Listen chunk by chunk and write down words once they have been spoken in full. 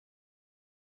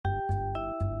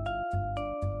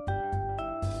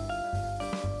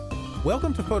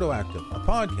Welcome to Photoactive, a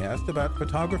podcast about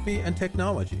photography and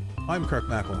technology. I'm Kirk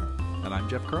McElhearn. And I'm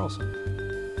Jeff Carlson.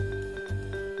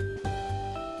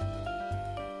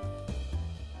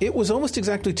 It was almost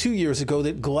exactly 2 years ago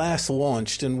that Glass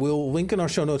launched, and we'll link in our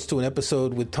show notes to an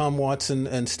episode with Tom Watson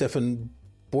and Stefan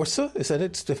Borsa. Is that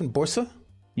it? Stefan Borsa?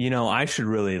 You know, I should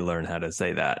really learn how to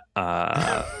say that.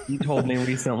 You told me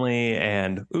recently,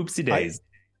 and oopsie days.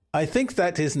 I think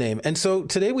that's his name. And so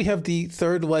today we have the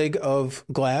third leg of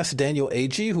Glass, Daniel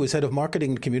Agee, who is head of marketing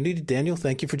and community. Daniel,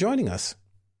 thank you for joining us.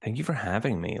 Thank you for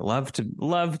having me. Love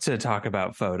to talk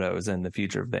about photos and the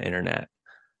future of the internet.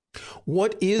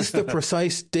 What is the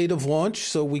precise date of launch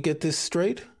so we get this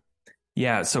straight?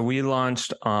 Yeah, so we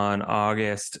launched on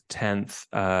August 10th,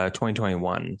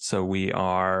 2021. So we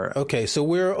are... Okay, so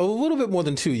we're a little bit more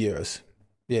than 2 years.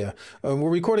 Yeah. We're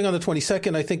recording on the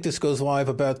 22nd. I think this goes live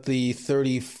about the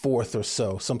 34th or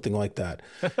so, something like that.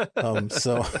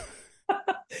 So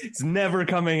it's never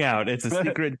coming out. It's a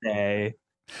secret day.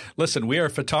 Listen, we are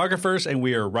photographers and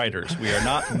we are writers. We are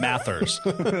not mathers.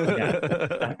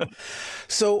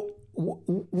 So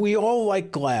we all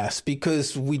like Glass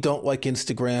because we don't like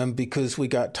Instagram, because we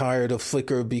got tired of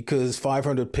Flickr, because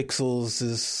 500 pixels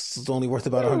is only worth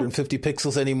about 150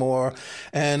 pixels anymore.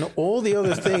 And all the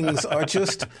other things are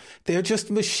they're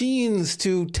just machines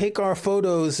to take our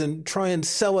photos and try and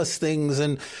sell us things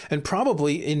and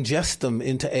probably ingest them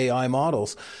into AI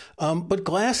models. But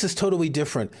Glass is totally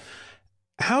different.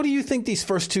 How do you think these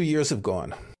first 2 years have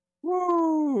gone?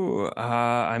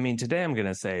 I mean, today I'm going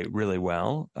to say really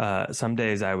well. Some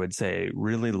days I would say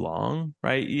really long,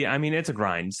 right? Yeah, I mean, it's a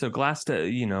grind. So Glass,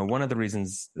 one of the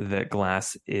reasons that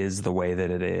Glass is the way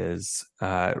that it is,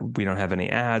 we don't have any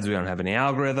ads. We don't have any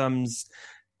algorithms,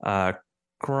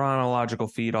 chronological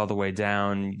feed all the way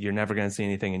down. You're never going to see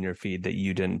anything in your feed that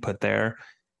you didn't put there.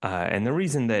 And the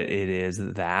reason that it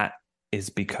is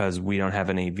because we don't have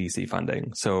any VC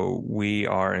funding. So we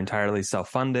are entirely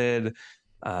self-funded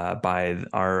by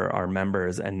our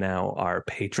members and now our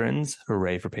patrons.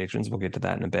 Hooray for patrons. We'll get to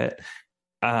that in a bit.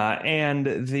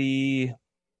 And the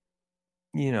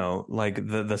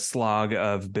slog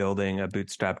of building a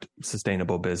bootstrapped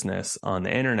sustainable business on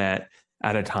the internet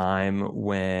at a time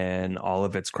when all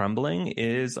of it's crumbling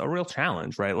is a real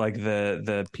challenge, right? Like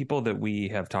the people that we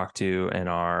have talked to and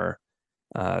are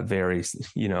very,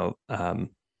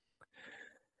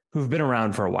 who've been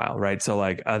around for a while, right? So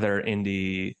like other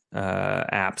indie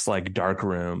apps like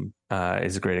Darkroom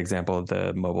is a great example of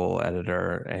the mobile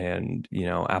editor and,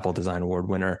 Apple Design Award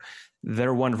winner.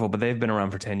 They're wonderful, but they've been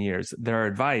around for 10 years. Their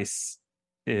advice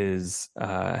has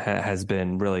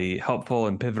been really helpful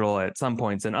and pivotal at some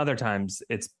points. And other times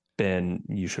it's been,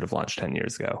 you should have launched 10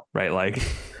 years ago, right? Like,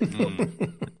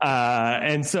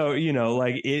 and so,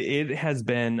 it has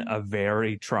been a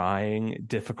very trying,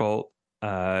 difficult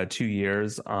 2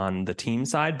 years on the team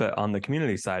side, but on the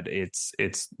community side, it's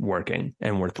working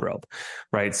and we're thrilled,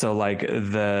 right? So like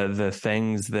the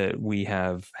things that we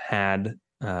have had,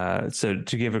 so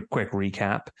to give a quick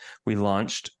recap, we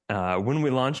launched, when we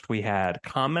launched, we had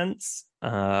comments,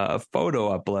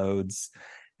 photo uploads,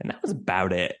 and that was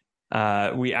about it.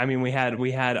 We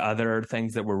had other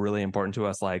things that were really important to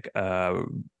us, like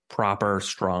proper,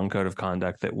 strong code of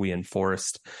conduct that we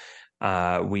enforced.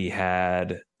 We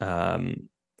had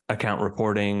account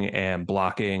reporting and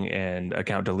blocking and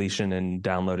account deletion and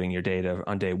downloading your data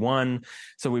on day one.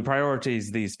 So we prioritize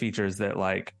these features that,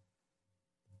 like,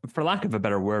 for lack of a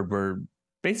better word, were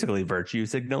basically virtue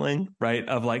signaling, right?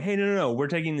 Of like, hey, no, we're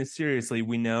taking this seriously.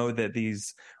 We know that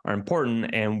these are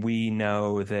important, and we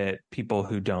know that people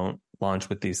who don't launch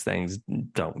with these things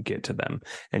don't get to them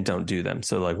and don't do them.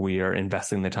 So like we are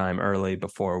investing the time early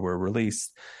before we're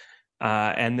released.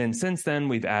 And then since then,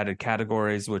 we've added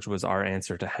categories, which was our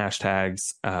answer to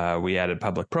hashtags. We added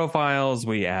public profiles.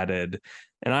 We added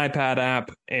an iPad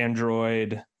app,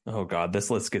 Android. Oh, God,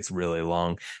 this list gets really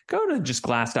long. Go to just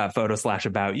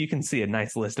glass.photo/about. You can see a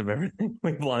nice list of everything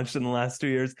we've launched in the last 2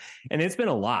 years. And it's been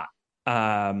a lot.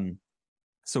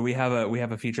 So we have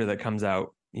a feature that comes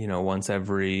out, once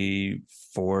every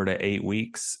 4 to 8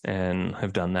 weeks, and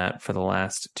have done that for the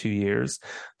last 2 years.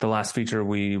 The last feature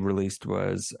we released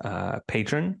was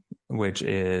Patron, which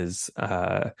is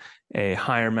a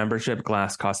higher membership.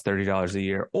 Glass costs $30 a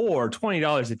year, or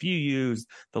 $20 if you use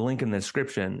the link in the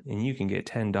description, and you can get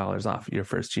 $10 off your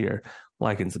first year.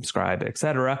 Like and subscribe,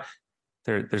 etc.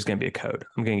 There's going to be a code.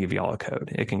 I'm going to give you all a code.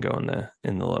 It can go in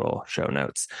the little show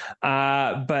notes.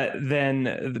 But then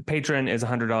the Patron is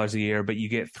 $100 a year, but you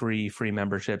get 3 free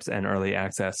memberships and early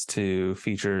access to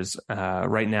features.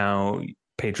 Right now,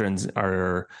 patrons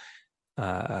are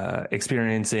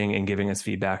experiencing and giving us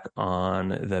feedback on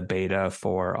the beta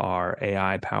for our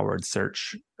AI powered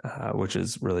search, which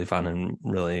is really fun and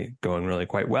really going really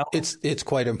quite well. It's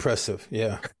quite impressive.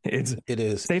 Yeah, it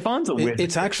is. Stephan's a wizard.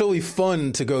 It's actually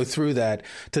fun to go through that,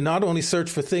 to not only search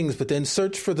for things, but then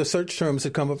search for the search terms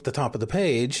that come up at the top of the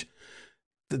page,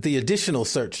 the additional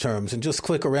search terms, and just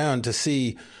click around to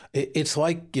see. It's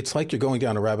like you're going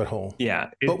down a rabbit hole. Yeah,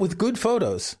 but with good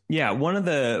photos. Yeah, one of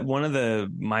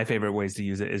the my favorite ways to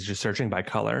use it is just searching by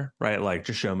color, right? Like,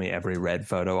 just show me every red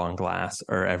photo on Glass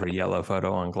or every yellow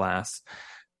photo on Glass.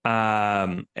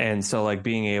 And so, like,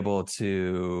 being able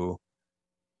to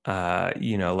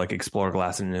like explore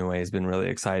Glass in a new way has been really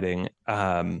exciting.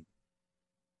 And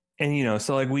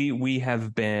so, like, we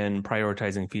have been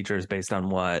prioritizing features based on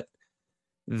what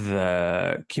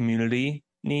the community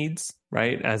needs,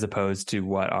 right, as opposed to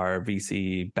what our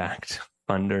VC backed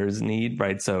funders need,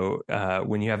 right? So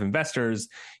when you have investors,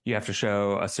 you have to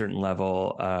show a certain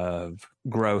level of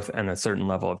growth and a certain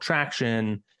level of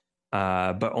traction,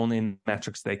 but only in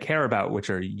metrics they care about, which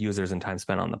are users and time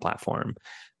spent on the platform.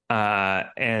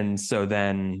 And so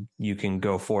then you can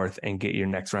go forth and get your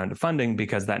next round of funding,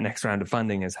 because that next round of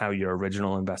funding is how your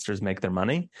original investors make their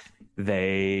money.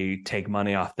 They take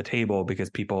money off the table because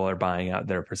people are buying out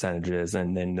their percentages,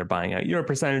 and then they're buying out your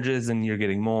percentages and you're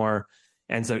getting more.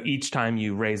 And so each time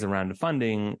you raise a round of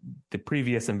funding, the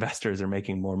previous investors are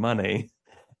making more money,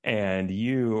 and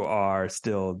you are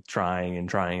still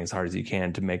trying as hard as you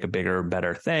can to make a bigger,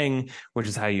 better thing, which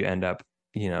is how you end up,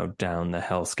 down the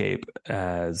hellscape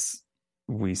as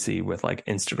we see with like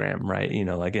Instagram, right?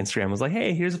 Like Instagram was like,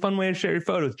 hey, here's a fun way to share your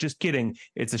photos. Just kidding.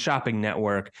 It's a shopping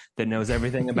network that knows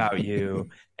everything about you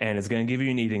and is going to give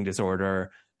you an eating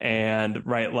disorder, and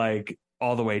right, like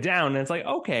all the way down. And it's like,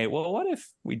 okay, well, what if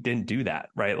we didn't do that,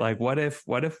 right? Like, what if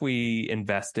we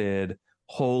invested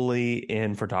wholly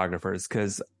in photographers?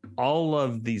 Because all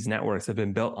of these networks have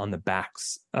been built on the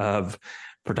backs of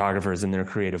photographers and their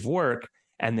creative work,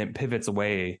 and then pivots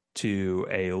away to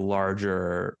a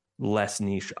larger, less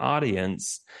niche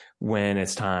audience when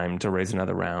it's time to raise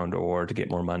another round or to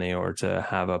get more money or to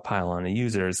have a pile-on of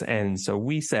users. And so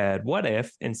we said, what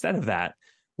if instead of that,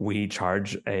 we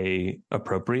charge a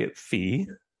appropriate fee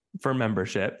for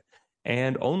membership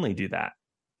and only do that?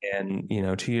 And,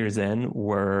 2 years in,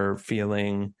 we're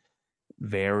feeling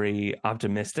very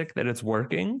optimistic that it's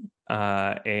working,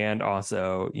 and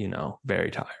also,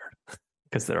 very tired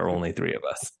because there are only 3 of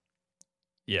us.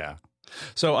 Yeah.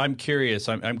 So I'm curious.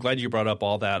 I'm glad you brought up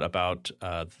all that about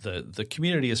the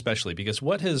community, especially because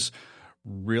what has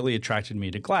really attracted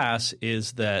me to Glass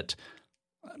is that,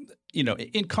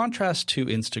 in contrast to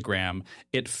Instagram,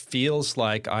 it feels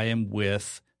like I am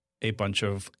with a bunch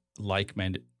of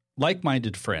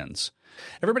like-minded friends.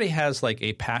 Everybody has like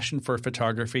a passion for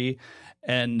photography,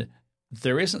 and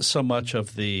there isn't so much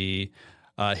of the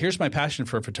here's my passion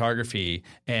for photography,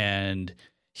 and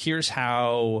here's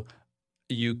how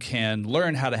you can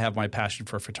learn how to have my passion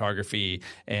for photography,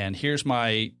 and here's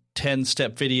my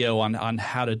 10-step video on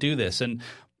how to do this. And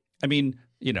I mean,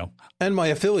 and my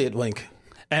affiliate link.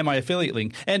 And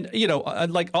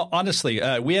honestly,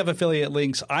 we have affiliate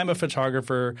links. I'm a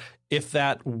photographer. If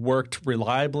that worked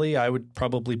reliably, I would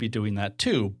probably be doing that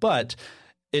too. But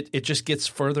it just gets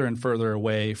further and further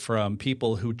away from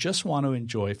people who just want to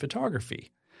enjoy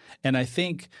photography. And I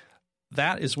think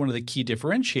that is one of the key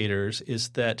differentiators, is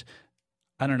that,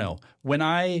 I don't know, when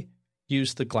I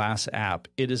use the Glass app,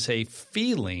 it is a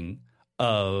feeling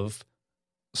of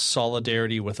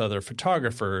solidarity with other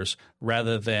photographers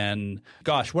rather than,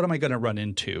 gosh, what am I going to run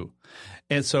into?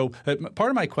 And so part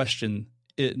of my question,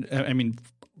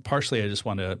 partially I just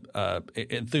want to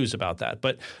enthuse about that.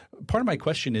 But part of my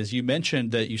question is, you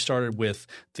mentioned that you started with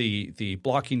the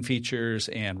blocking features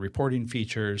and reporting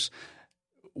features.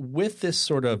 With this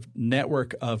sort of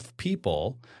network of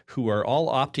people who are all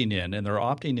opting in, and they're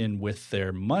opting in with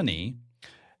their money,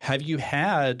 have you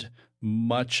had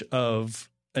much of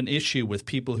an issue with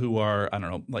people who are, I don't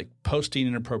know, like posting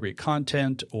inappropriate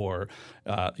content or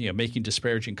making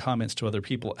disparaging comments to other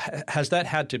people? Has that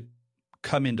had to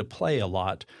come into play a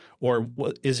lot, or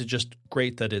is it just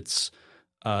great that it's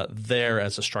there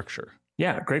as a structure?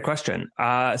 Yeah, great question.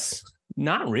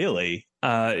 Not really.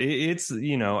 It's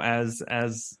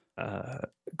as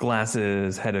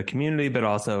Glass's head of community, but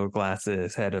also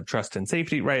Glass's head of trust and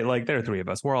safety, right? Like, there are 3 of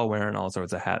us. We're all wearing all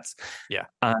sorts of hats. Yeah.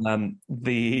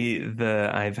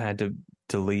 I've had to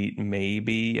delete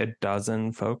maybe a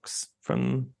dozen folks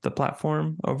from the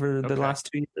platform over the last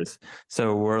 2 years.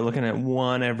 So we're looking at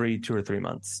one every 2 or 3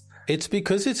 months. It's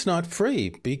because it's not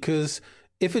free, because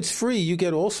If it's free, you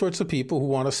get all sorts of people who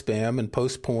want to spam and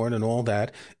post porn and all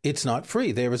that. It's not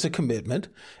free. There is a commitment,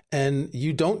 and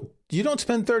you don't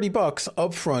spend $30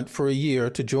 up front for a year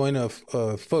to join a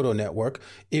photo network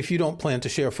if you don't plan to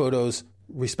share photos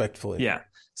respectfully. Yeah.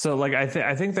 So like I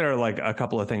think there are like a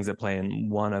couple of things at play,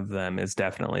 and one of them is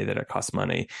definitely that it costs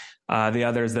money. The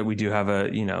other is that we do have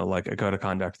a code of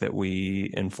conduct that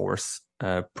we enforce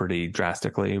pretty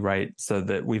drastically, right? So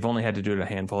that we've only had to do it a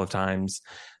handful of times.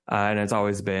 And it's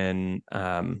always been,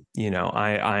 I'm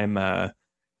a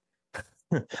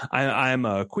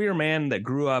queer man that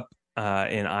grew up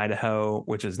in Idaho,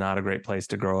 which is not a great place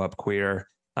to grow up queer.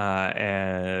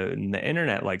 And the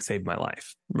internet like saved my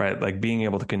life, right? Like being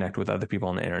able to connect with other people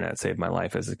on the internet saved my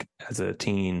life as a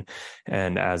teen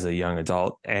and as a young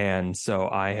adult. And so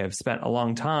I have spent a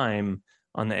long time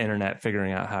on the internet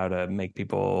figuring out how to make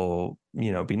people,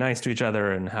 be nice to each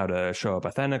other and how to show up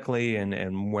authentically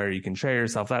and where you can share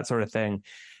yourself, that sort of thing.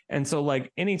 And so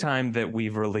like anytime that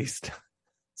we've released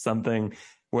something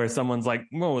where someone's like,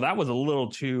 whoa, that was a little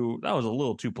too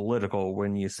political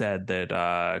when you said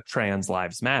that trans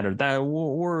lives mattered. I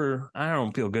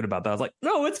don't feel good about that. I was like,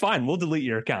 no, it's fine. We'll delete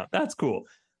your account. That's cool.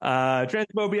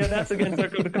 Transphobia, that's against our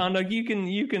code of conduct. You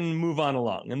can move on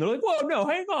along. And they're like, whoa, no,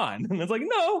 hang on. And it's like,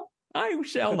 no, I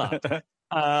shall not.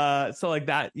 So like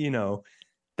that,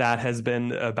 that has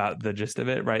been about the gist of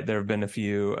it, right? There have been a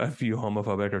few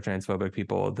homophobic or transphobic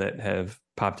people that have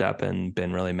popped up and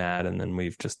been really mad, and then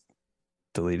we've just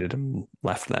deleted them,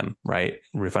 left them, right?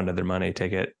 Refunded their money,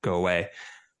 take it, go away.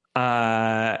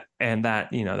 And that,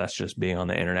 that's just being on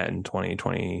the internet in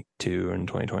 2022 and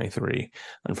 2023,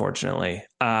 unfortunately.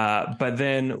 But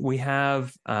then we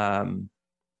have the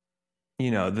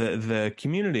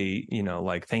community,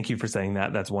 like, thank you for saying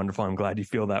that. That's wonderful. I'm glad you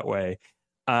feel that way.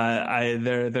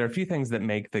 There are a few things that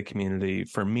make the community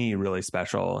for me really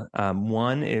special.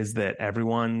 One is that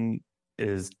everyone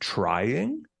is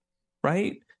trying,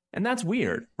 right? And that's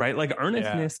weird, right? Like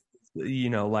earnestness,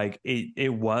 like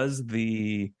it was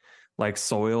the like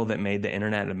soil that made the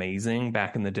internet amazing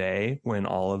back in the day when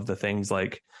all of the things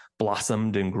like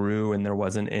blossomed and grew and there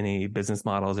wasn't any business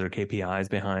models or KPIs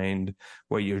behind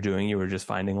what you're doing. You were just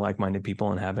finding like-minded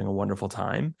people and having a wonderful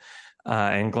time.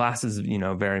 And Glass is,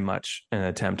 very much an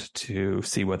attempt to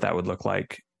see what that would look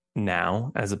like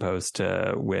now as opposed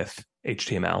to with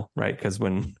HTML, right? Because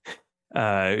when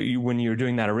you were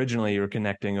doing that originally, you were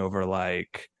connecting over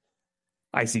like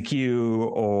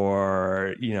ICQ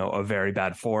or, a very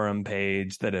bad forum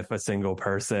page that if a single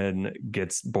person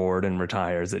gets bored and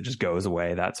retires, it just goes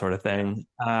away, that sort of thing.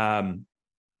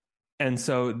 And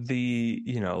so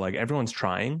like everyone's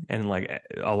trying, and like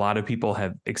a lot of people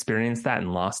have experienced that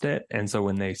and lost it. And so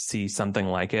when they see something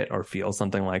like it or feel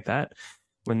something like that,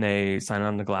 when they sign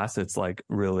on to Glass, it's like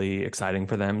really exciting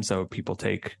for them. So people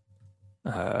take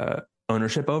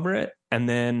ownership over it. And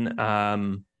then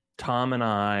Tom and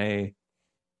I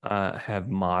have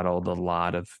modeled a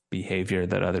lot of behavior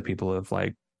that other people have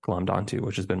like glommed onto,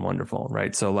 which has been wonderful,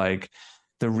 right? So like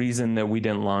the reason that we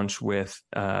didn't launch with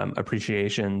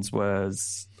appreciations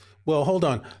was... Well, hold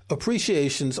on.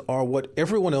 Appreciations are what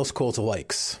everyone else calls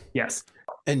likes. Yes.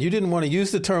 And you didn't want to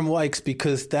use the term likes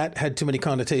because that had too many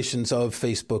connotations of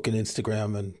Facebook and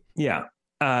Instagram. And yeah.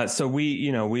 So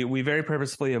we very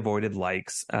purposefully avoided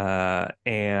likes,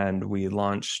 and we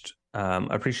launched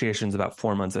appreciations about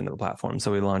 4 months into the platform.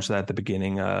 So we launched that at the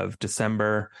beginning of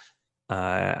December,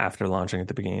 after launching at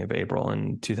the beginning of April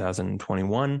in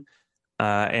 2021.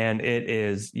 And it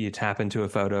is, you tap into a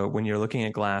photo when you're looking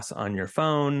at Glass on your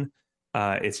phone.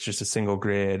 It's just a single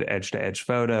grid, edge to edge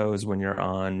photos. When you're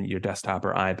on your desktop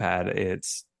or iPad,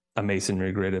 it's a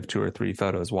masonry grid of 2 or 3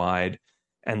 photos wide,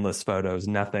 endless photos,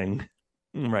 nothing,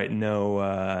 right?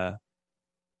 No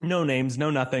names, no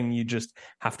nothing. You just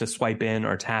have to swipe in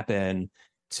or tap in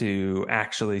to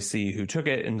actually see who took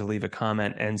it and to leave a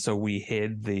comment. And so we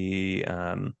hid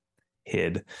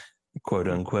quote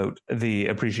unquote, the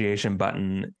appreciation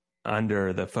button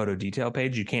under the photo detail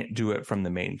page. You can't do it from the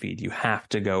main feed. You have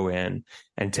to go in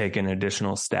and take an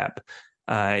additional step.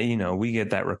 We get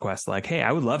that request like, hey,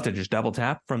 I would love to just double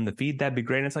tap from the feed. That'd be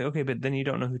great. And it's like, okay, but then you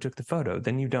don't know who took the photo.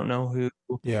 Then you don't know who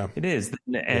it is.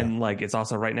 And like, it's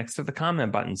also right next to the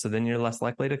comment button. So then you're less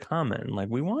likely to comment. Like,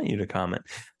 we want you to comment.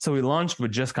 So we launched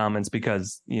with just comments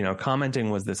because,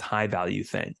 commenting was this high value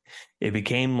thing. It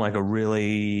became like a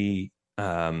really,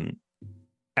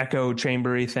 echo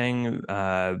chambery thing,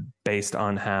 based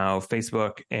on how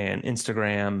Facebook and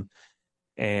Instagram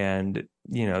and,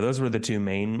 those were the 2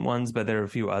 main ones, but there are a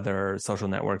few other social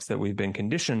networks that we've been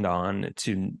conditioned on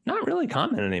to not really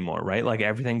comment anymore, right? Like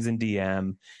everything's in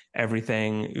DM,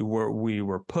 we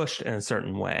were pushed in a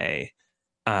certain way.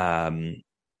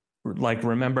 like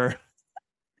remember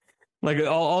like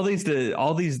all these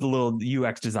little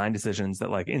UX design decisions that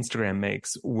like Instagram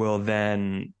makes will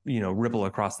then, ripple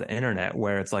across the internet,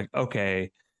 where it's like,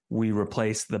 okay, we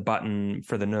replace the button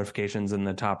for the notifications in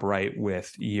the top right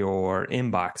with your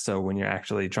inbox. So when you're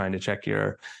actually trying to check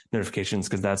your notifications,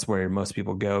 because that's where most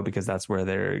people go, because that's where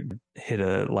they're hit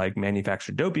a like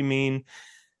manufactured dopamine,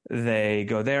 they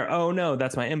go there. Oh no,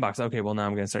 that's my inbox. Okay, well now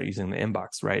I'm going to start using the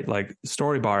inbox, right? Like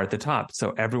story bar at the top.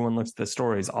 So everyone looks at the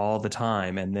stories all the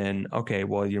time. And then, okay,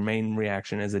 well, your main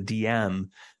reaction is a DM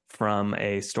from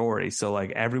a story. So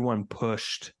like everyone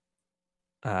pushed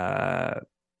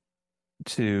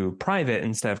to private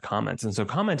instead of comments. And so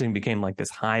commenting became like this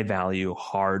high value,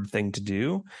 hard thing to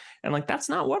do. And like, that's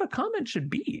not what a comment should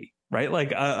be, right?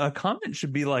 Like a comment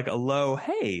should be like a low,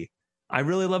 hey, I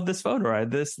really love this photo.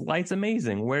 This light's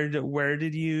amazing. Where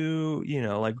did you,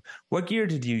 like what gear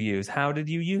did you use? How did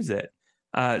you use it?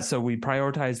 So we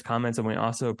prioritized comments, and we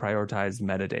also prioritized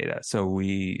metadata. So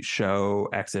we show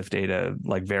EXIF data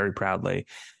like very proudly.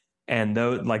 And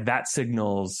though like that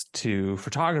signals to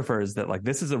photographers that like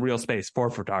this is a real space for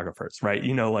photographers, right?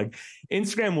 Like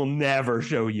Instagram will never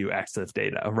show you EXIF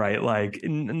data, right? Like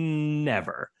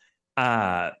never.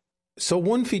 So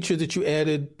one feature that you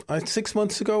added 6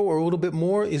 months ago or a little bit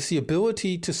more is the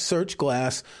ability to search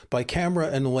glass by camera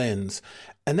and lens.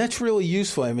 And that's really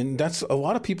useful. I mean, that's a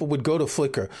lot of people would go to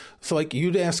Flickr. So like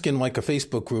you'd ask in like a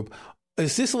Facebook group,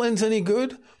 is this lens any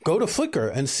good? Go to Flickr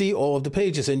and see all of the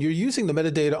pages. And you're using the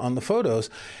metadata on the photos.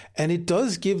 And it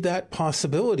does give that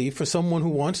possibility for someone who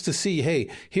wants to see, hey,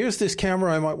 here's this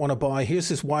camera I might want to buy. Here's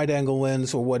this wide angle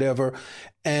lens or whatever.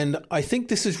 And I think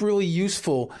this is really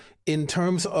useful in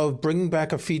terms of bringing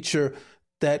back a feature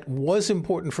that was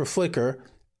important for Flickr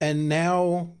and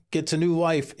now gets a new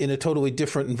life in a totally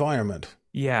different environment.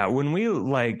 Yeah, when we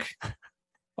like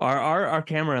our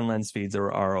camera and lens feeds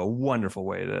are a wonderful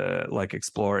way to like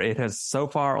explore. It has so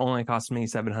far only cost me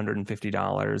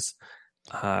 $750.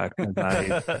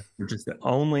 Just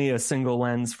only a single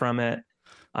lens from it.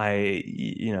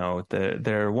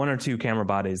 There are one or two camera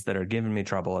bodies that are giving me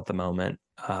trouble at the moment.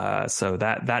 So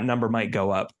that number might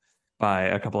go up by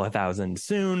a couple of thousand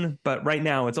soon, but right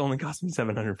now it's only cost me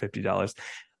 $750.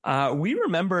 We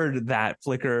remembered that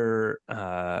Flickr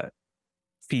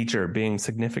feature being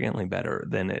significantly better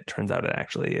than it turns out it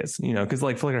actually is, because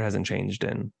like Flickr hasn't changed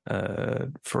in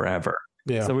forever.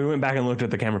 Yeah. So we went back and looked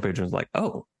at the camera page and was like,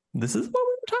 oh, this is what we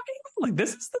were talking about. Like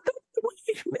this is the thing that we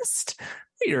missed.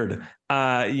 Weird.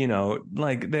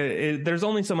 There's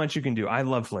only so much you can do. I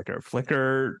love Flickr.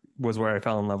 Flickr was where I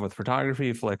fell in love with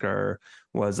photography. Flickr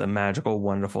was a magical,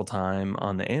 wonderful time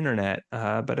on the internet.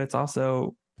 But it's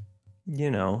also,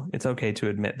 it's okay to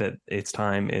admit that its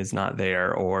time is not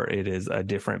there, or it is a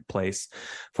different place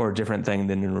for a different thing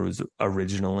than it was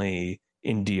originally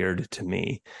endeared to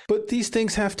me. But these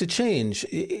things have to change.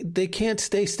 They can't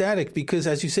stay static because,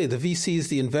 as you say, the VCs,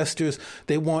 the investors,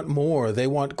 they want more. They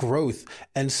want growth.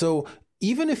 And so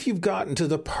even if you've gotten to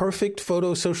the perfect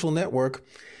photo social network,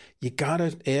 you got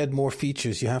to add more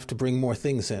features. You have to bring more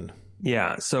things in.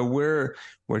 Yeah, so we're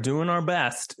doing our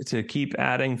best to keep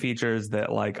adding features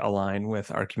that like align with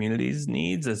our community's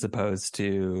needs as opposed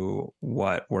to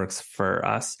what works for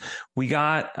us. We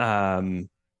got a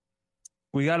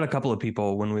couple of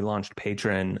people when we launched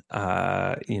Patreon,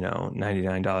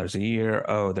 $99 a year.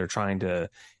 Oh, they're trying to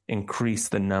increase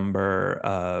the number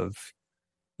of,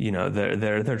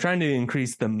 they're trying to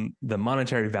increase the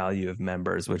monetary value of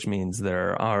members, which means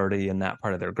they're already in that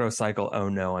part of their growth cycle. Oh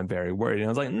no, I'm very worried. And I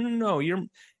was like, no, you're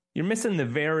missing the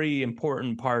very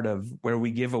important part of where we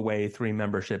give away 3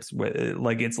 memberships.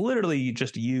 Like it's literally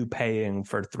just you paying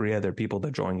for 3 other people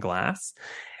to join Glass.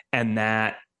 And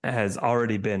that has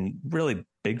already been really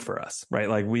big for us, right?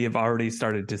 Like we have already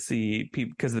started to see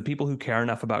people, because the people who care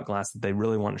enough about Glass that they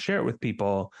really want to share it with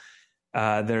people,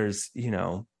 there's,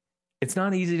 it's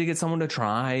not easy to get someone to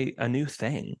try a new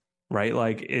thing, right?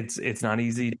 Like it's not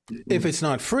easy if it's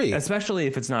not free, especially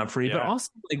if it's not free. Yeah. But also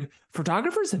like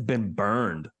photographers have been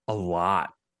burned a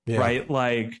lot, right?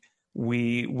 Like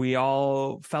we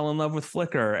all fell in love with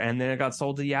Flickr, and then it got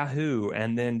sold to Yahoo,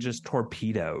 and then just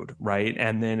torpedoed, right?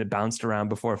 And then it bounced around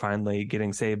before finally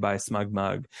getting saved by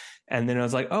SmugMug. And then I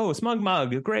was like, oh,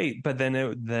 SmugMug, great. But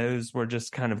then those were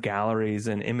just kind of galleries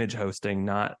and image hosting,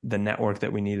 not the network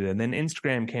that we needed. And then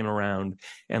Instagram came around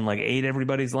and like ate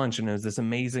everybody's lunch, and it was this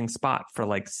amazing spot for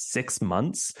like 6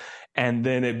 months. And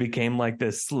then it became like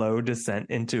this slow descent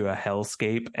into a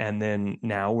hellscape. And then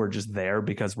now we're just there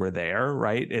because we're there,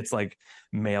 right? It's like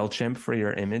MailChimp for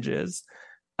your images.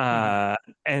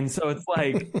 And so it's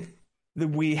like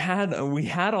we had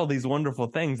all these wonderful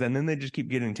things, and then they just keep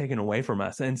getting taken away from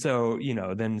us. And so,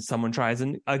 then someone tries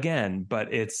again,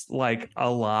 but it's like a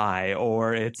lie,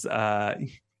 or it's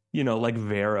like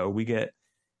Vero. We get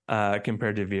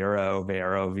compared to Vero,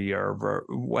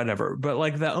 whatever. But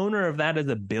like the owner of that is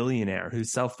a billionaire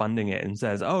who's self-funding it and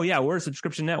says, "Oh yeah, we're a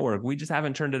subscription network. We just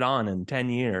haven't turned it on in 10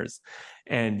 years."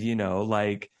 And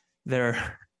like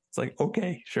they're it's like,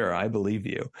 okay, sure, I believe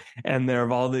you. And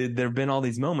there've been all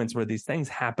these moments where these things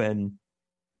happen,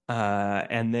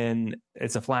 and then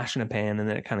it's a flash in a pan, and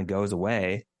then it kind of goes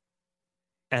away.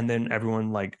 And then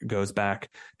everyone like goes back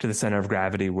to the center of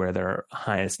gravity where their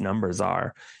highest numbers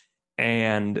are.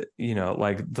 And,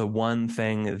 like the one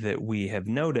thing that we have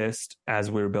noticed as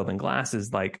we were building Glass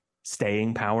is like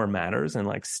staying power matters, and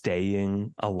like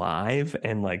staying alive,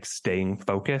 and like staying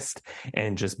focused,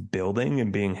 and just building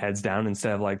and being heads down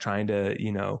instead of like trying to,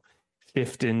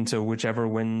 shift into whichever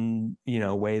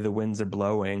way the winds are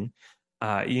blowing.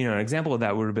 An example of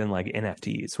that would have been like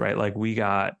NFTs, right? Like we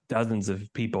got dozens of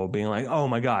people being like, "Oh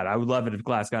my God, I would love it if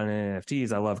Glass got an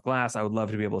NFTs. I love Glass. I would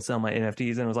love to be able to sell my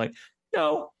NFTs." And it was like,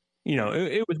 no.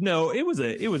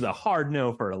 It was a hard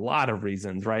no for a lot of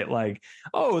reasons, right? Like,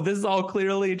 oh, this is all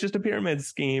clearly just a pyramid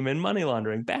scheme and money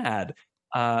laundering. Bad.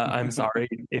 I'm sorry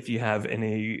if you have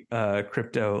any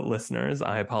crypto listeners.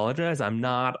 I apologize. I'm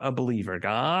not a believer,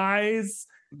 guys.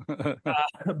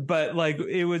 But like,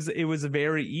 it was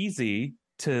very easy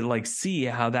to like see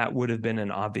how that would have been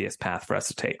an obvious path for us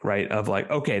to take, right? Of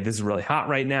like, okay, this is really hot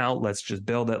right now. Let's just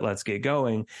build it. Let's get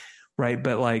going, right?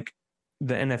 But like,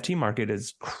 the NFT market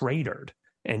is cratered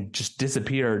and just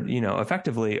disappeared,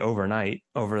 effectively overnight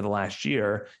over the last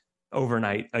year,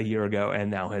 overnight a year ago, and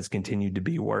now has continued to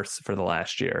be worse for the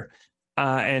last year.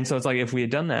 And so it's like, if we had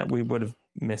done that, we would have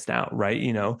missed out, right?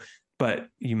 But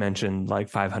you mentioned like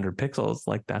 500 pixels,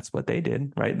 like that's what they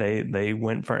did, right? They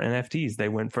went for NFTs. They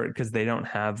went for it because they don't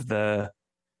have the,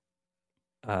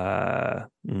 I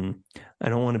don't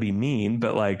want to be mean,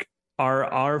 but like,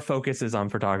 our focus is on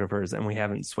photographers, and we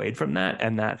haven't swayed from that,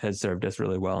 and that has served us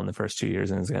really well in the first 2 years,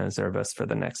 and is going to serve us for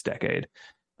the next decade.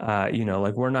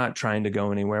 Like we're not trying to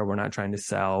go anywhere. We're not trying to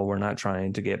sell. We're not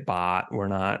trying to get bought.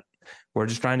 We're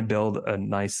just trying to build a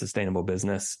nice, sustainable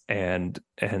business and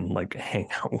like hang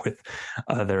out with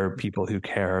other people who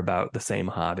care about the same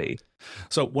hobby.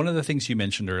 So one of the things you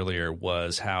mentioned earlier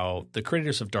was how the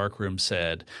creators of Darkroom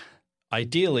said,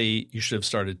 ideally, you should have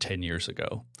started 10 years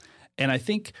ago. And I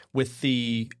think with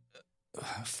the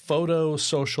photo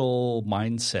social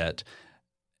mindset,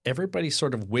 everybody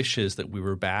sort of wishes that we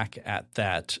were back at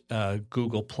that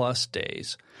Google Plus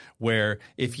days, where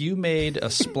if you made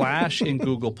a splash in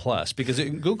Google Plus, because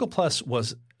Google Plus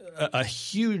was a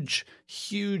huge,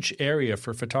 huge area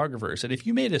for photographers. And if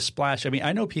you made a splash, I mean,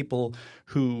 I know people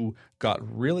who got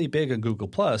really big on Google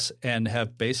Plus and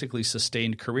have basically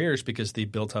sustained careers because they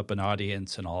built up an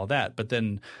audience and all of that. But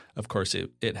then, of course,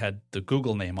 it had the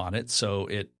Google name on it, so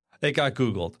it got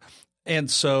Googled.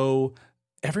 And so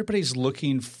everybody's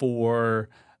looking for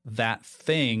that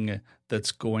thing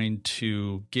that's going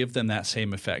to give them that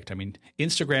same effect. I mean,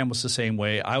 Instagram was the same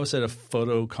way. I was at a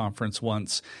photo conference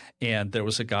once, and there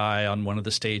was a guy on one of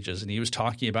the stages, and he was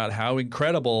talking about how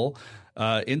incredible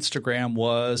Instagram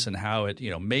was and how it,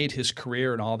 made his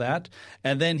career and all that.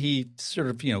 And then he sort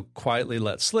of, quietly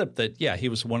let slip that, yeah, he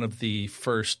was one of the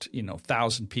first,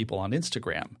 1,000 people on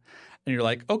Instagram. And you're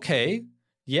like, okay,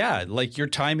 yeah, like your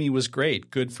timing was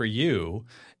great. Good for you.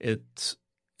 It's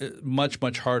much,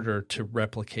 much harder to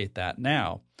replicate that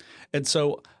now. And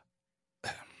so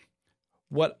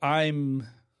what I'm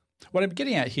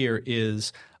getting at here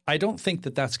is I don't think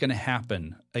that that's going to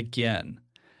happen again.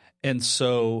 And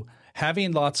so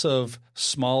having lots of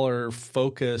smaller,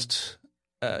 focused,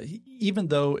 even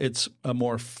though it's a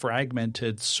more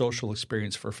fragmented social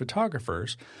experience for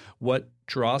photographers, what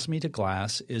draws me to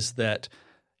Glass is that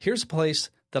here's a place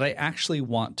that I actually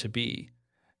want to be.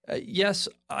 Yes,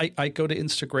 I go to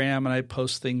Instagram and I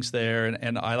post things there,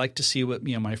 and I like to see what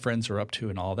my friends are up to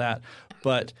and all that.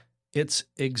 But it's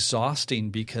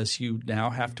exhausting because you now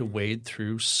have to wade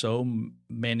through so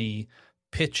many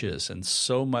pitches and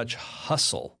so much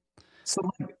hustle. So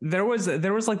there was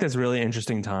like this really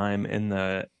interesting time in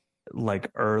the like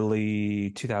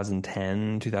early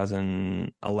 2010,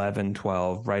 2011,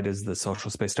 12, right as the social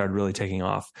space started really taking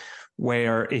off,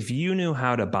 where if you knew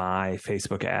how to buy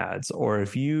Facebook ads, or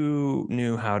if you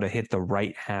knew how to hit the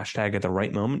right hashtag at the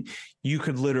right moment, you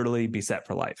could literally be set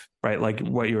for life, right? Like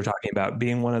what you were talking about,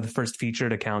 being one of the first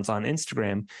featured accounts on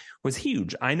Instagram was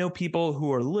huge. I know people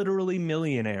who are literally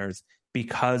millionaires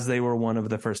because they were one of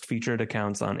the first featured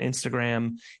accounts on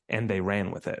Instagram and they ran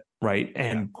with it, right?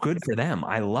 And good for them.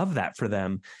 I love that for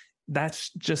them.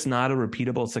 that's just not a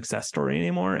repeatable success story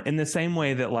anymore. In the same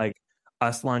way that like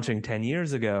us launching 10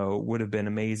 years ago would have been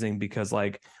amazing because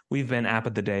like we've been app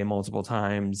of the day multiple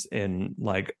times in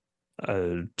like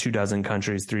 24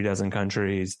 countries, 36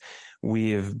 countries.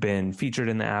 We have been featured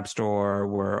in the App Store.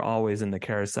 We're always in the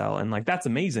carousel. And like, that's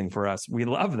amazing for us. We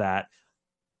love that.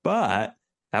 But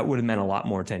that would have meant a lot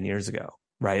more 10 years ago,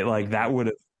 right? Like that would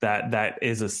have, that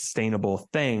is a sustainable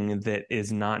thing that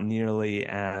is not nearly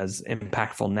as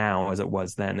impactful now as it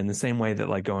was then, in the same way that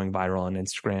like going viral on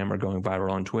Instagram or going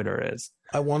viral on Twitter is.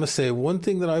 I want to say one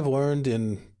thing that I've learned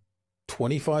in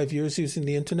 25 years using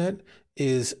the internet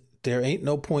is there ain't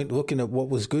no point looking at what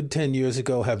was good 10 years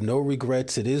ago, have no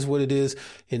regrets. It is what it is.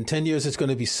 In 10 years, it's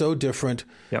going to be so different.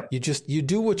 Yep. You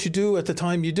do what you do at the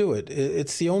time you do it.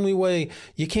 It's the only way.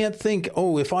 You can't think,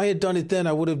 oh, if I had done it then,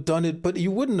 I would have done it. But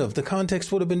you wouldn't have. The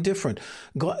context would have been different.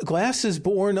 Glass is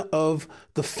born of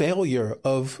the failure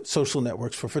of social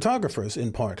networks for photographers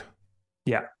in part.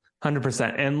 Yeah.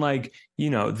 100%. And like,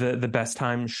 you know, the best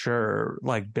time, sure,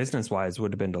 like business wise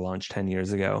would have been to launch 10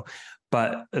 years ago.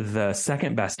 But the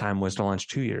second best time was to launch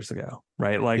 2 years ago,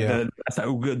 right? Like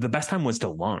the best time was to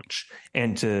launch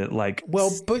and to like.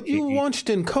 Well, but you launched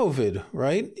in COVID,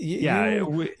 right?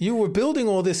 You were building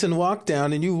all this in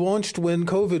lockdown, and you launched when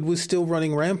COVID was still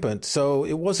running rampant. So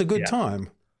it was a good time.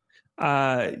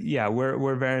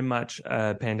 We're very much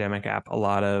a pandemic app. A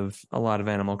lot of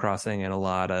Animal Crossing and a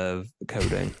lot of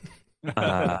coding.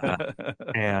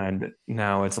 And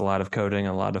now it's a lot of coding,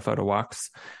 a lot of photo walks.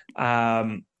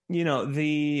 You know,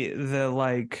 the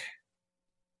like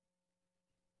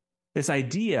this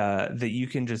idea that you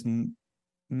can just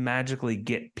magically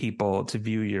get people to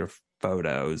view your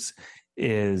photos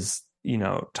is, you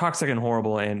know, toxic and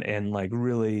horrible and like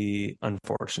really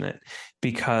unfortunate,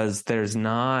 because there's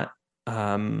not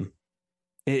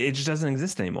it just doesn't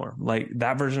exist anymore. Like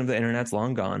that version of the internet's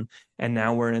long gone, and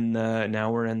now we're in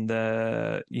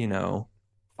the you know,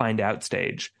 find out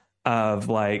stage of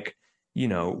like, you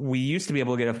know, we used to be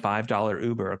able to get a $5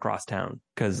 Uber across town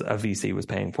because a VC was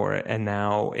paying for it. And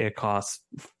now it costs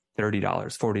 $30,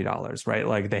 $40, right?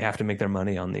 Like they have to make their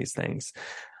money on these things.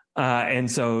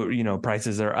 And so, you know,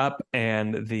 prices are up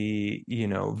and the, you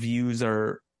know, views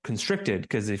are constricted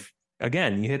because if,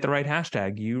 again, you hit the right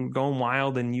hashtag, you're going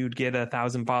wild and you'd get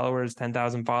 1,000 followers,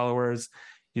 10,000 followers.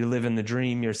 You live in the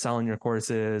dream, you're selling your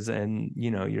courses and,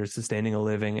 you know, you're sustaining a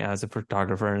living as a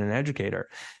photographer and an educator.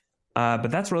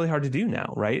 But that's really hard to do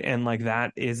now, right? And like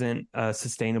that isn't a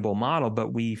sustainable model,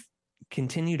 but we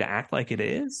continue to act like it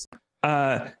is.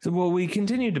 We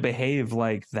continue to behave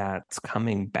like that's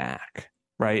coming back,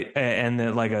 right? And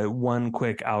that like a one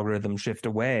quick algorithm shift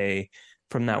away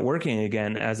from that working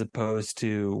again, as opposed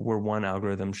to we're one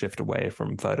algorithm shift away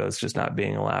from photos just not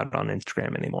being allowed on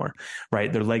Instagram anymore,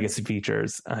 right? Their legacy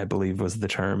features, I believe was the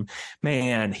term.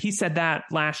 Man, he said that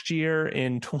last year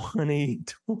in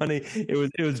 2020.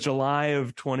 It was July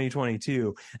of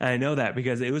 2022. And I know that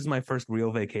because it was my first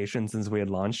real vacation since we had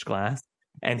launched Glass.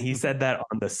 And he said that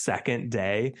on the second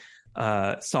day.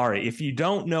 Sorry, if you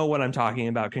don't know what I'm talking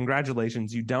about,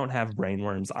 congratulations, you don't have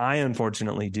brainworms. I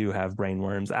unfortunately do have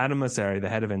brainworms. Adam Mosseri, the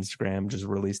head of Instagram, just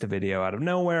released a video out of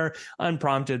nowhere,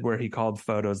 unprompted, where he called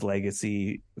photos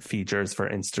legacy features for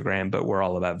Instagram, but we're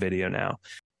all about video now.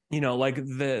 You know, like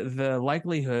the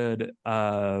likelihood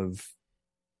of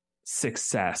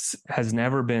success has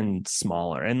never been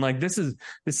smaller. And like this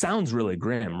sounds really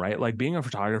grim, right? Like being a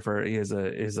photographer is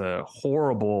a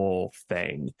horrible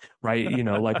thing, right? You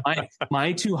know, like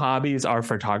my two hobbies are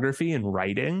photography and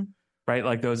writing, right?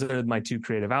 Like those are my two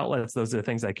creative outlets. Those are the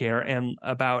things I care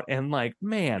about. And like,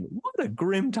 man, what a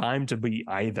grim time to be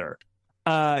either.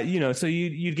 You know, so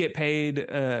you'd get paid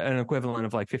an equivalent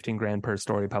of like 15 grand per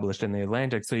story published in the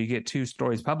Atlantic. So you get 2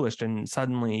 stories published and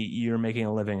suddenly you're making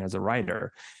a living as a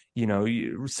writer. You know,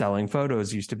 selling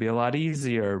photos used to be a lot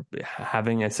easier.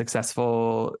 Having a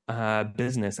successful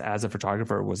business as a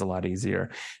photographer was a lot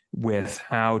easier. With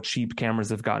how cheap cameras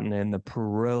have gotten in, the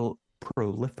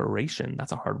proliferation,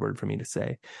 that's a hard word for me to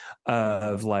say,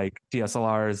 of like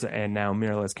DSLRs and now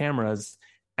mirrorless cameras,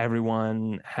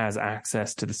 everyone has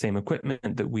access to the same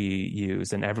equipment that we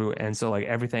use, and so like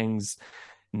everything's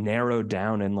narrowed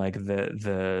down, and like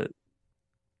the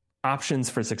options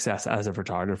for success as a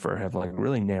photographer have like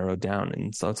really narrowed down.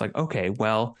 And so it's like, okay,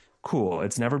 well, cool.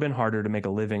 It's never been harder to make a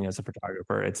living as a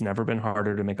photographer. It's never been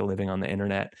harder to make a living on the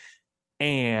internet.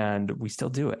 And we still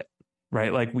do it,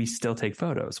 right? Like we still take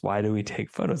photos. Why do we take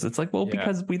photos? It's like, well,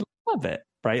 because we love it,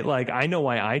 right? Like I know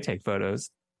why I take photos.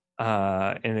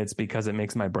 And it's because it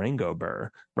makes my brain go burr,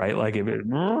 right? Like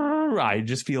I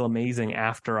just feel amazing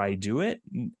after I do it.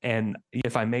 And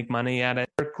if I make money at it,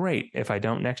 great. If I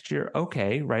don't next year,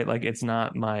 okay, right? Like it's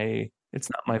not my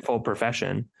full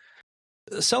profession.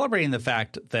 Celebrating the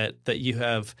fact that you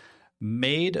have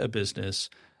made a business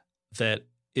that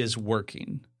is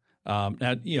working.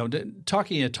 Now,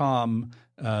 talking to Tom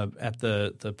at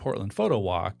the Portland Photo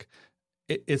Walk,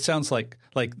 it sounds like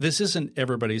this isn't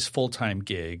everybody's full-time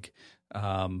gig,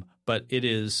 but it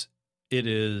is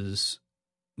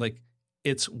like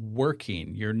it's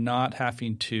working. You're not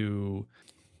having to,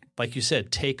 like you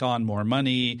said, take on more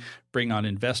money, bring on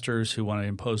investors who want to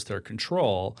impose their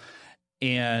control.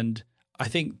 And I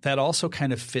think that also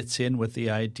kind of fits in with the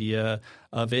idea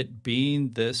of it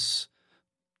being this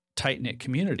tight-knit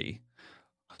community.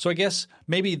 So I guess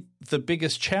maybe the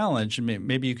biggest challenge, and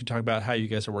maybe you can talk about how you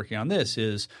guys are working on this,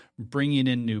 is bringing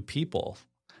in new people,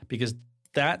 because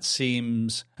that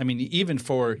seems, I mean, even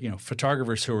for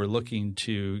photographers who are looking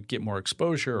to get more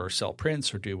exposure or sell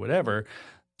prints or do whatever,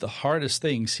 the hardest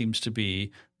thing seems to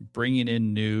be bringing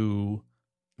in new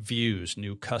views,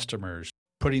 new customers,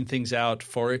 putting things out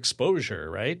for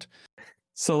exposure, right?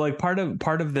 So like part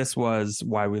of this was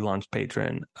why we launched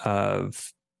Patreon,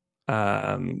 of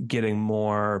getting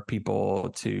more people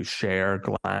to share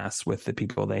glass with the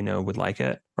people they know would like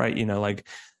it, right? Like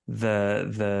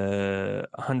the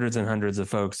hundreds and hundreds of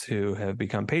folks who have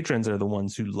become patrons are the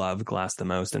ones who love glass the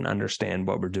most and understand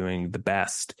what we're doing the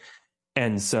best.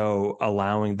 And so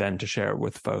allowing them to share it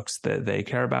with folks that they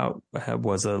care about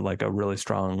was a really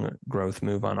strong growth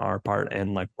move on our part.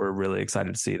 And like, we're really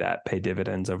excited to see that pay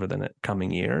dividends over the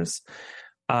coming years.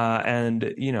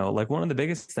 And like one of the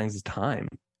biggest things is time,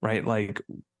 right? Like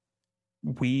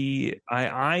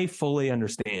I fully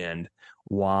understand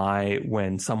why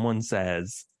when someone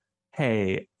says,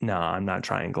 hey, no, I'm not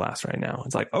trying glass right now.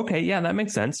 It's like, okay, yeah, that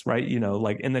makes sense, right?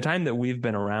 Like in the time that we've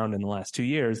been around in the last 2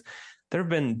 years, there have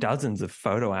been dozens of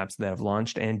photo apps that have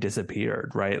launched and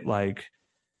disappeared, right? Like,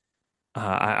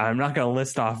 I'm not going to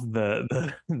list off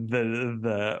the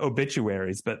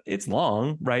obituaries, but it's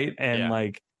long, right? And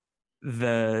like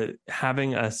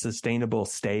having a sustainable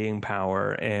staying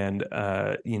power and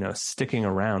sticking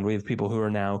around. We have people who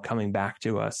are now coming back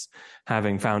to us,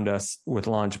 having found us with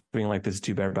launch, being like, this is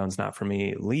too bare bones, not for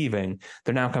me, leaving.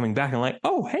 They're now coming back and like,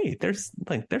 oh, hey, there's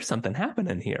something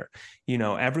happening here.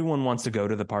 Everyone wants to go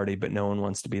to the party, but no one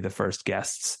wants to be the first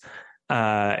guests.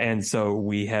 And so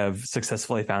we have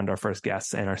successfully found our first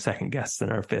guests and our second guests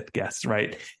and our fifth guests,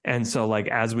 right? And so like,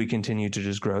 as we continue to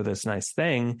just grow this nice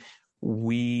thing,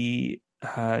 we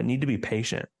need to be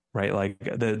patient, right? Like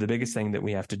the biggest thing that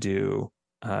we have to do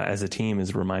as a team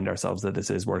is remind ourselves that this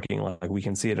is working. Like we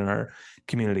can see it in our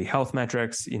community health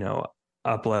metrics,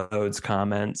 uploads,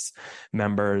 comments,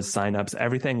 members, signups,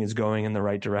 everything is going in the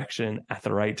right direction at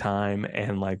the right time.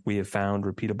 And like we have found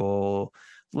repeatable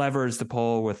levers to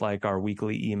pull with like our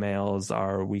weekly emails,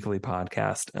 our weekly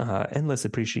podcast, Endless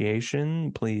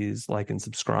Appreciation. Please like and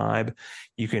subscribe.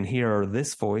 You can hear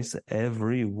this voice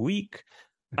every week.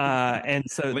 And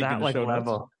so that like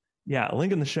level,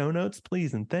 link in the show notes,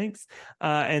 please. And thanks.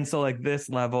 And so like this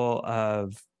level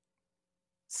of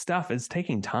stuff is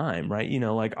taking time, right?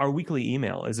 Like our weekly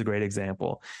email is a great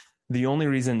example. The only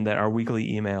reason that our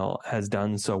weekly email has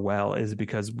done so well is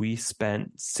because we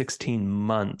spent 18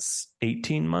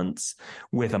 months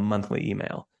with a monthly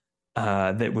email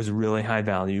that was really high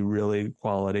value, really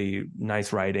quality,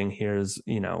 nice writing. Here's,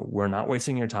 we're not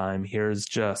wasting your time. Here's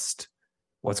just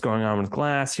what's going on with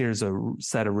glass. Here's a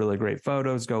set of really great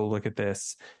photos. Go look at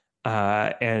this.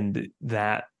 And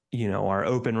that, our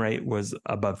open rate was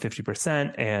above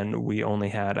 50%, and we only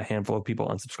had a handful of people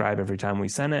unsubscribe every time we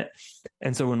sent it.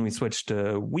 And so when we switched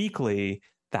to weekly,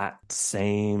 that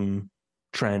same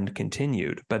trend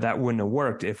continued, but that wouldn't have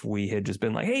worked if we had just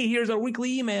been like, hey, here's our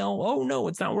weekly email. Oh no,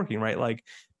 it's not working, right? Like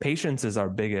patience is our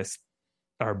biggest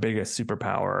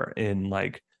superpower in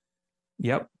like,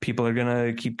 yep, people are going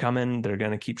to keep coming. They're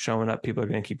going to keep showing up. People are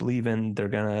going to keep leaving. They're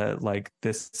going to like,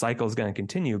 this cycle is going to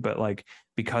continue. But like,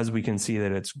 because we can see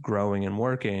that it's growing and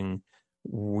working,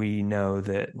 we know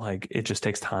that like, it just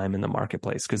takes time in the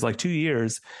marketplace. Cause like 2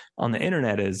 years on the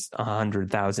internet is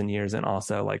 100,000 years and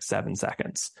also like 7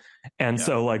 seconds. And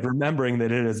so like remembering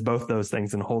that it is both those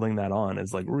things and holding that on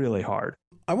is like really hard.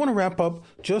 I want to wrap up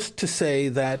just to say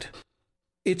that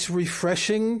it's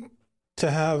refreshing to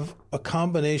have a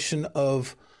combination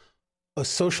of a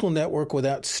social network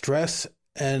without stress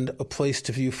and a place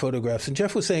to view photographs. And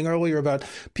Jeff was saying earlier about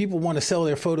people want to sell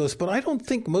their photos, but I don't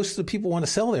think most of the people want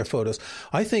to sell their photos.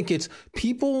 I think it's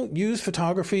people use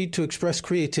photography to express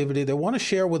creativity. They want to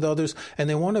share with others, and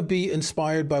they want to be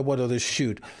inspired by what others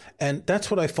shoot. And that's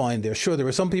what I find there. Sure, there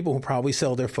are some people who probably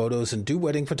sell their photos and do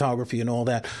wedding photography and all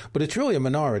that, but it's really a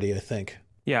minority, I think.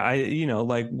 Yeah,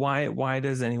 why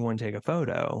does anyone take a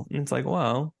photo? And it's like,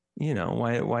 well,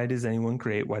 why does anyone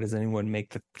create? Why does anyone make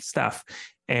the stuff?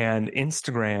 And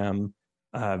Instagram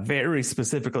very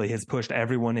specifically has pushed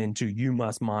everyone into, you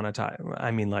must monetize.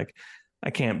 I mean, like, I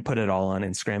can't put it all on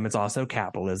Instagram. It's also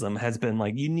capitalism has been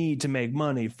like, you need to make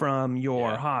money from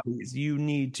your hobbies. You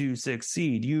need to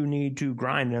succeed. You need to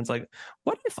grind. And it's like,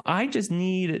 what if I just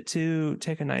need to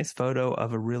take a nice photo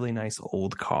of a really nice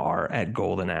old car at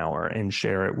golden hour and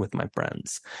share it with my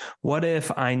friends? What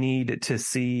if I need to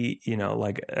see,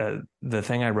 the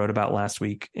thing I wrote about last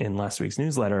week in last week's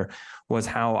newsletter was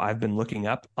how I've been looking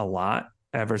up a lot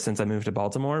ever since I moved to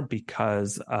Baltimore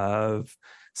because of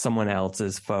someone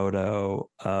else's photo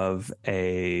of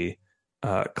a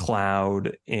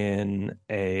cloud in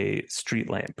a street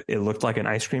lamp. It looked like an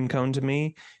ice cream cone to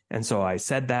me. And so I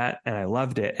said that and I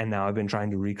loved it. And now I've been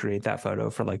trying to recreate that photo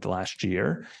for like the last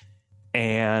year.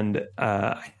 And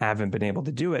I haven't been able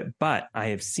to do it, but I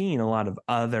have seen a lot of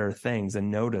other things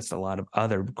and noticed a lot of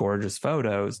other gorgeous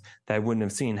photos that I wouldn't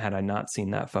have seen had I not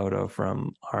seen that photo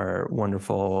from our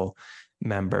wonderful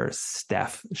member,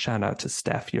 Steph. Shout out to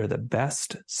Steph. You're the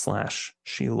best. /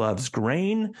 she loves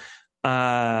grain.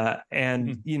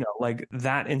 And like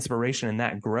that inspiration and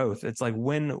that growth, it's like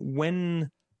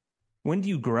when do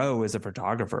you grow as a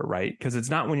photographer, right? Because it's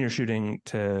not when you're shooting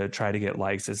to try to get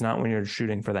likes. It's not when you're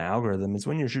shooting for the algorithm. It's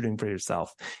when you're shooting for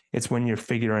yourself. It's when you're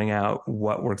figuring out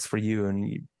what works for you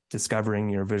and discovering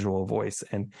your visual voice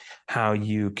and how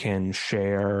you can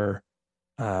share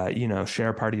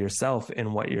part of yourself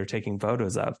in what you're taking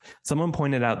photos of. Someone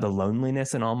pointed out the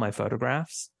loneliness in all my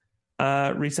photographs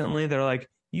recently. They're like,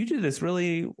 you do this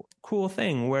really cool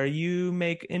thing where you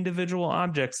make individual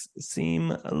objects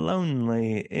seem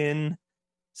lonely in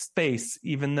space,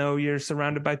 even though you're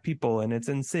surrounded by people and it's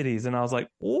in cities. And I was like,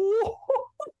 oh,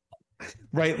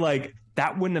 right. Like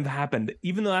that wouldn't have happened,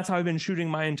 even though that's how I've been shooting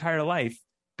my entire life,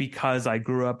 because I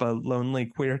grew up a lonely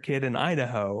queer kid in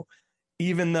Idaho.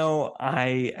 Even though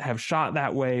I have shot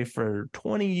that way for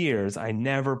 20 years, I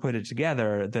never put it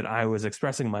together that I was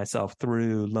expressing myself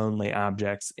through lonely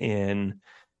objects in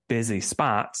busy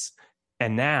spots.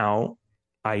 And now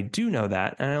I do know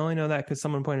that. And I only know that because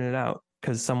someone pointed it out,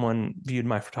 because someone viewed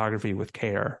my photography with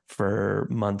care for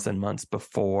months and months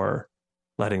before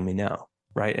letting me know.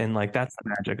 Right. And like, that's the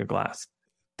magic of glass.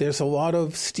 There's a lot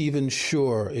of Stephen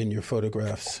Shore in your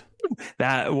photographs.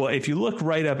 If you look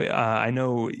right up, I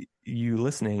know you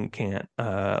listening can't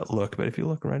look, but if you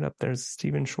look right up, there's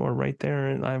Stephen Shore right there.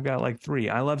 And I've got like 3.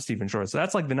 I love Stephen Shore. So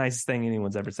that's like the nicest thing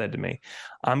anyone's ever said to me.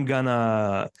 I'm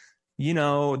gonna,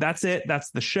 that's it. That's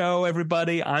the show,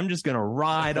 everybody. I'm just going to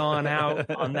ride on out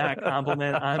on that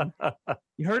compliment.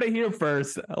 You heard it here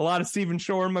first. A lot of Stephen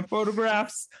Shore in my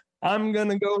photographs. I'm going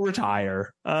to go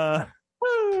retire.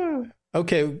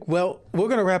 Okay, well, we're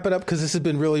going to wrap it up because this has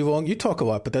been really long. You talk a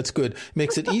lot, but that's good.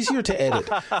 Makes it easier to edit.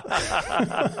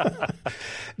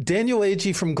 Daniel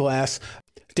Agee from Glass.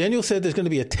 Daniel said there's going to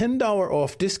be a $10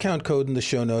 off discount code in the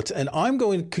show notes, and I'm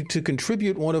going to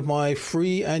contribute one of my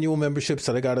free annual memberships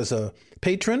that I got as a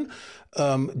patron.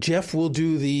 Jeff will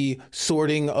do the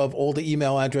sorting of all the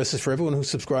email addresses for everyone who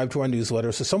subscribed to our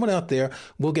newsletter. So someone out there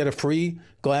will get a free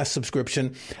Glass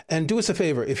subscription. And do us a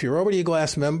favor. If you're already a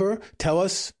Glass member, tell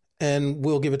us, and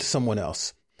we'll give it to someone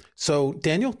else. So,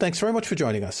 Daniel, thanks very much for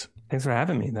joining us. Thanks for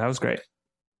having me. That was great.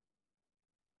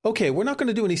 Okay, we're not going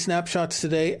to do any snapshots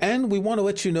today, and we want to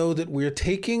let you know that we're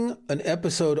taking an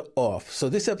episode off. So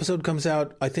this episode comes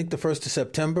out, I think, the 1st of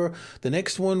September. The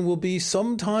next one will be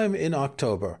sometime in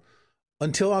October.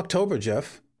 Until October,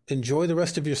 Jeff, enjoy the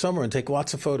rest of your summer and take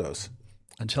lots of photos.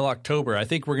 Until October. I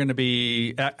think we're going to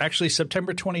be – actually,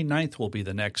 September 29th will be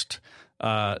the next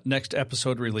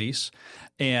episode release.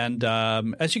 And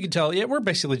as you can tell, we're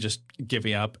basically just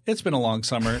giving up. It's been a long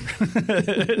summer.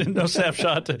 No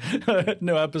snapshot,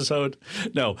 no episode.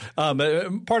 No.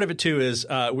 Part of it, too, is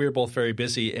we're both very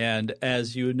busy. And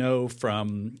as you know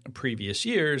from previous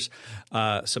years,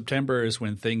 September is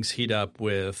when things heat up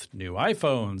with new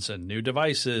iPhones and new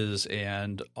devices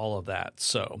and all of that.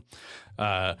 So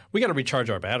we got to recharge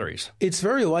our batteries. It's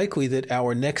very likely that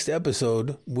our next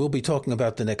episode will be talking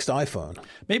about the next iPhone.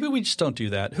 Maybe we just don't do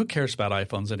that. Who cares about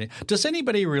iPhones? Does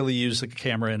anybody really use a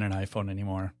camera in an iPhone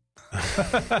anymore?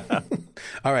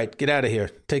 All right, get out of here.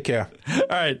 Take care. All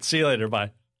right, see you later.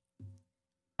 Bye.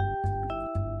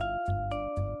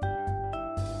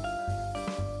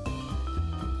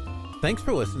 Thanks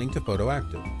for listening to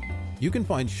Photoactive. You can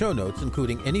find show notes,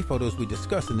 including any photos we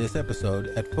discuss in this episode,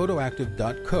 at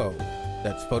photoactive.co.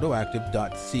 That's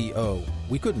photoactive.co.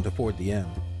 We couldn't afford the M.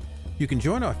 You can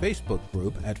join our Facebook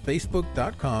group at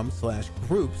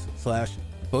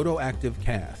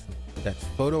facebook.com/groups/photoactivecast. That's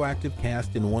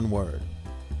photoactivecast in one word.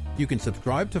 You can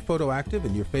subscribe to Photoactive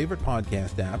in your favorite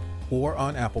podcast app or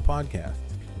on Apple Podcasts.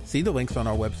 See the links on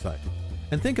our website.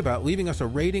 And think about leaving us a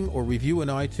rating or review in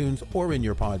iTunes or in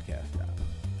your podcast.